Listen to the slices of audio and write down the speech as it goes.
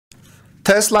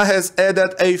Tesla has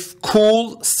added a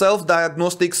cool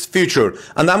self-diagnostics feature,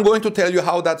 and I'm going to tell you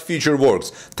how that feature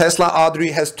works. Tesla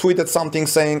Audrey has tweeted something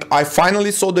saying, "I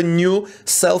finally saw the new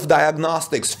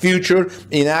self-diagnostics feature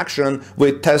in action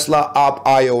with Tesla app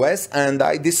iOS, and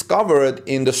I discovered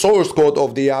in the source code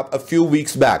of the app a few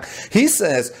weeks back." He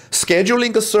says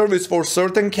scheduling a service for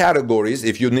certain categories,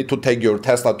 if you need to take your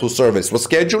Tesla to service,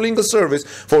 scheduling a service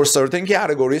for certain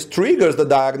categories triggers the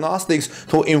diagnostics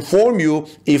to inform you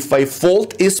if a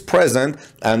fault is present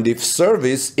and if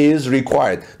service is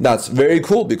required. That's very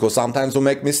cool, because sometimes we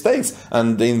make mistakes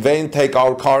and in vain take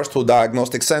our cars to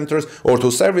diagnostic centers or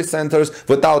to service centers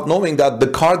without knowing that the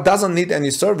car doesn't need any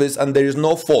service and there is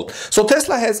no fault. So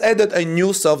Tesla has added a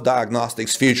new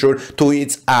self-diagnostics feature to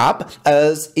its app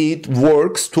as it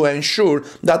works to ensure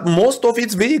that most of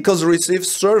its vehicles receive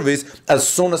service as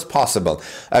soon as possible.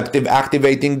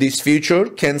 Activating this feature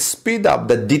can speed up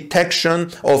the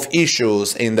detection of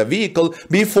issues in the vehicle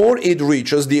before it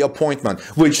reaches the appointment,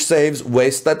 which saves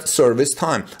wasted service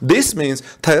time. This means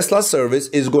Tesla service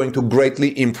is going to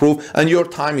greatly improve and your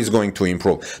time is going to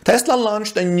improve. Tesla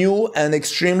launched a new and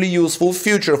extremely useful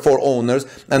feature for owners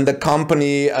and the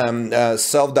company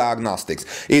self-diagnostics.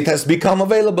 It has become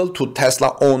available to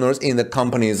Tesla owners in the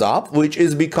company's app, which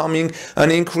is becoming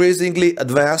an increasingly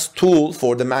advanced tool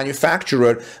for the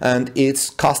manufacturer and its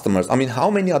customers. I mean, how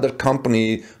many other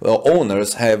company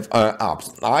owners have apps?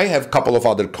 I have a couple of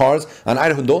other cars and I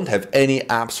don't have any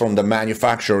apps from the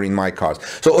manufacturer in my cars.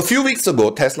 So a few weeks ago,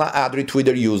 Tesla Adri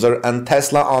Twitter user and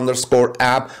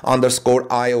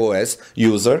Tesla_app_iOS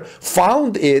user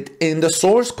found it in the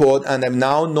source code and have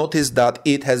now noticed that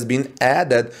it has been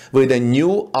added with a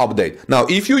new update. Now,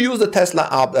 if you use the Tesla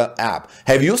app,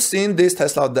 have you seen this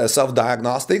Tesla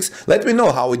self-diagnostics? Let me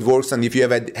know how it works and if you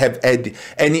have had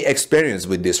any experience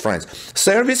with this, friends.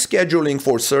 Service scheduling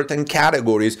for certain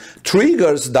categories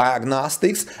triggers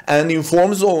diagnostics and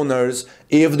informs owners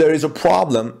if there is a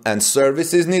problem and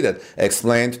service is needed,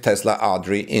 explained Tesla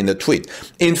Audrey in a tweet.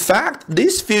 In fact,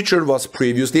 this feature was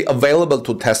previously available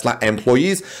to Tesla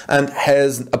employees and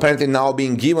has apparently now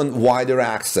been given wider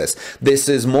access. This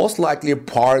is most likely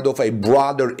part of a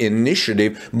broader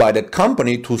initiative by the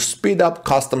company to speed up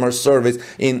customer service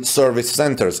in service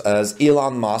centers, as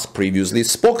Elon Musk previously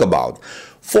spoke about.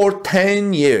 For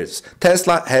 10 years,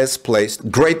 Tesla has placed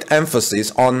great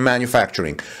emphasis on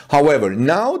manufacturing. However,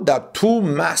 now that two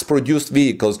mass-produced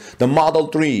vehicles, the Model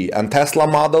 3 and Tesla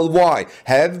Model Y,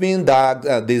 have been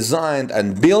designed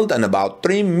and built and about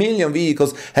 3 million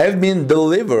vehicles have been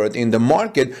delivered in the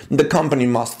market, the company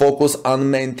must focus on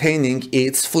maintaining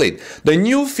its fleet. The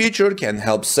new feature can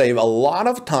help save a lot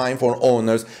of time for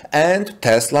owners and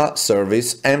Tesla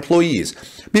service employees.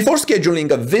 Before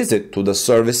scheduling a visit to the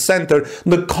service center,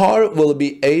 the car will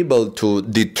be able to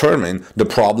determine the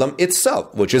problem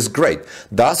itself, which is great.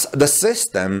 Thus, the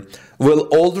system will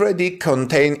already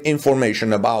contain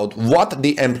information about what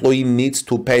the employee needs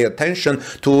to pay attention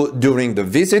to during the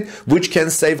visit, which can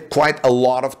save quite a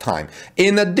lot of time.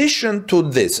 In addition to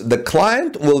this, the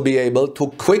client will be able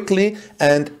to quickly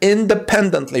and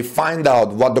independently find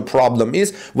out what the problem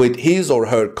is with his or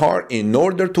her car in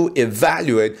order to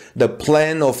evaluate the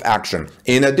plan of action.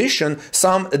 In addition,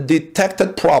 some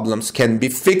detected problems can be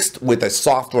fixed with a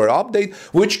software update,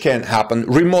 which can happen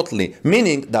remotely,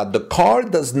 meaning that the car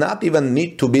does not even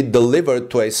need to be delivered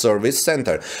to a service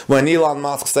center. When Elon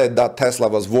Musk said that Tesla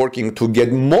was working to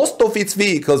get most of its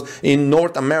vehicles in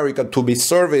North America to be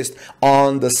serviced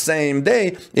on the same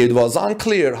day, it was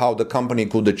unclear how the company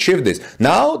could achieve this.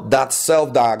 Now that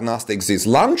self-diagnostics is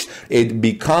launched, it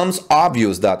becomes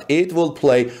obvious that it will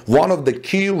play one of the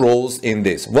key roles in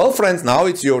this. Well, friends, now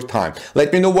it's your time.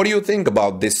 Let me know what do you think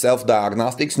about this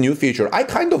self-diagnostics new feature. I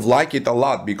kind of like it a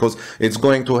lot because it's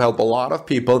going to help a lot of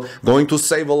people, going to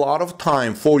save a lot of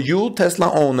time for you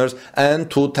Tesla owners and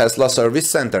to Tesla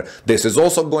service center. This is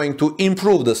also going to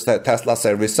improve the Tesla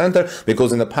service center,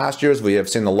 because in the past years we have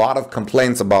seen a lot of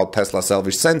complaints about Tesla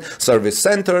service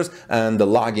centers and the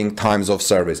lagging times of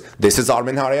service. This is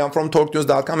Armin Harayan from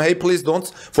TalkNews.com. Hey, please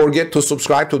don't forget to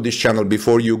subscribe to this channel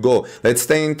before you go. Let's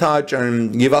stay in touch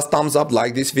and give us thumbs up,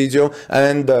 like this video,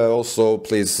 and also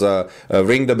please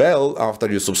ring the bell after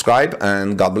you subscribe.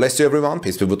 And God bless you, everyone.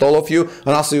 Peace be with all of you,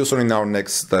 and I'll see you soon in our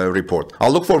next report.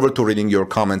 I'll look forward to reading your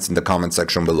comments in the comment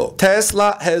section below.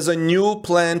 Tesla has a new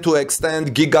plan to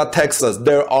extend Giga Texas.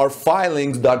 There are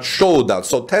filings that show that.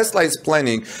 So Tesla is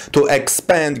planning to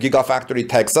expand Gigafactory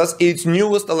Texas, its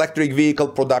newest electric vehicle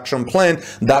production plant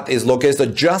that is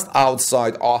located just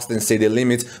outside Austin city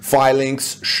limits,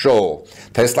 filings show.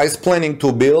 Tesla is planning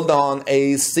to build on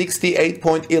a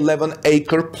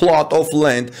 68.11-acre plot of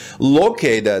land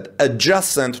located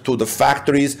adjacent to the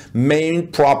factory's main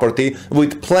property,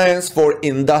 with plans for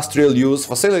industrial use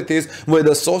facilities with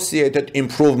associated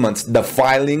improvements, the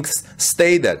filings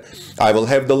stated. I will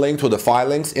have the link to the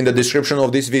filings in the description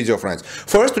of this video, friends.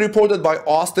 First reported by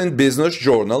Austin Business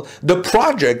Journal, the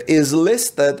project is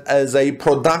listed as a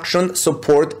production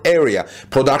support area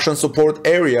for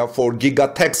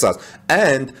Giga Texas,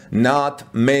 and not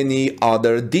many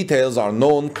other details are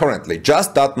known currently.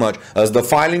 Just that much, as the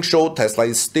filing showed, Tesla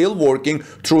is still working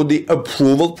through the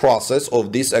approval process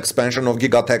of this expansion of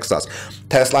Giga Texas.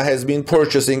 Tesla has been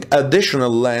purchasing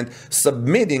additional land,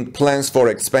 submitting plans for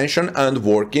expansion, and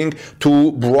working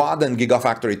to broaden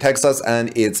Gigafactory Texas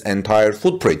and its entire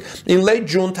footprint. In late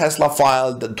June, Tesla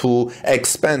filed to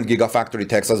expand Gigafactory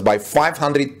Texas by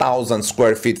 500,000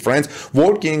 square feet, friends,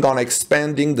 working on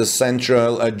expanding the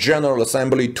Central General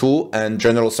Assembly 2 and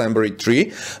General Assembly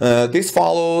 3. This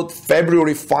followed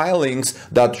February filings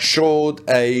that showed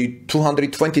a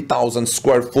 220,000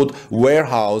 square foot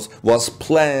warehouse was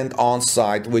planned on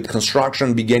site, with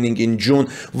construction beginning in June,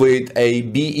 with a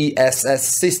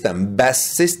BESS system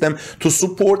to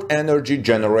support energy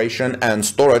generation and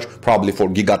storage, probably for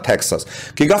Giga Texas.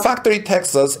 Gigafactory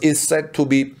Texas is said to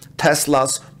be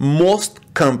Tesla's most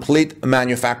complete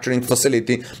manufacturing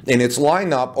facility in its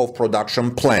lineup of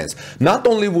production plans. Not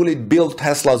only will it build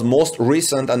Tesla's most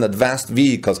recent and advanced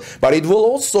vehicles, but it will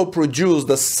also produce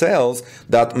the cells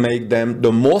that make them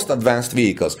the most advanced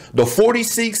vehicles, the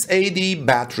 4680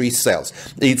 battery cells.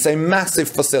 It's a massive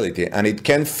facility, and it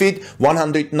can fit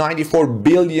 194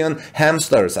 billion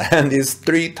hamsters and is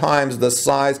 3 times the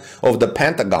size of the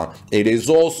Pentagon. It is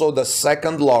also the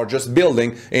second largest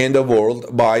building in the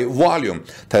world by volume.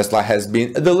 Tesla has been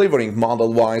delivering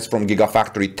Model Ys from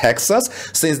Gigafactory Texas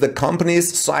since the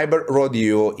company's Cyber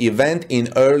Rodeo event in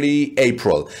early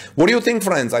April. What do you think,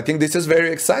 friends? I think this is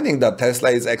very exciting that Tesla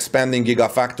is expanding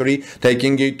Gigafactory,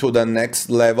 taking it to the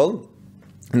next level.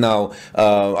 Now,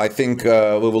 I think we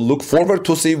will look forward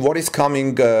to see what is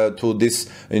coming to this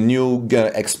new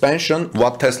expansion,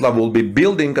 what Tesla will be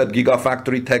building at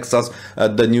Gigafactory Texas,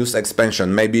 the new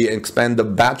expansion, maybe expand the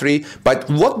battery. But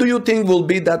what do you think will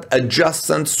be that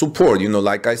adjacent support? You know,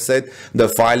 like I said, the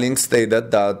filing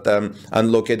stated that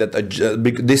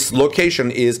this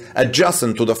location is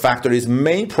adjacent to the factory's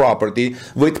main property,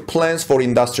 with plans for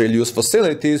industrial use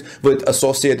facilities with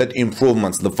associated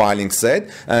improvements, the filing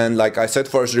said. And like I said,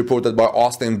 first reported by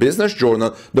Austin Business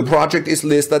Journal, the project is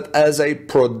listed as a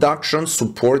production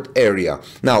support area.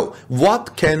 Now,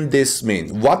 what can this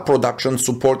mean? What production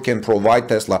support can provide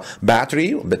Tesla?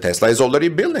 Battery, but Tesla is already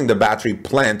building the battery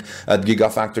plant at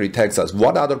Gigafactory Texas.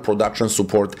 What other production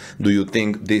support do you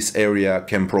think this area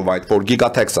can provide for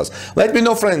Giga Texas? Let me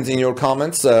know, friends, in your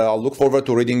comments. I'll look forward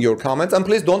to reading your comments, and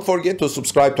please don't forget to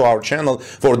subscribe to our channel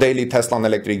for daily Tesla and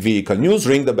electric vehicle news.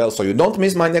 Ring the bell so you don't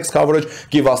miss my next coverage.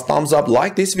 Give us thumbs up,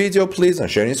 like this video please, and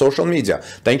share in social media.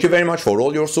 Thank you very much for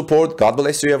all your support. God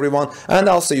bless you, everyone, and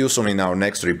I'll see you soon in our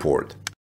next report.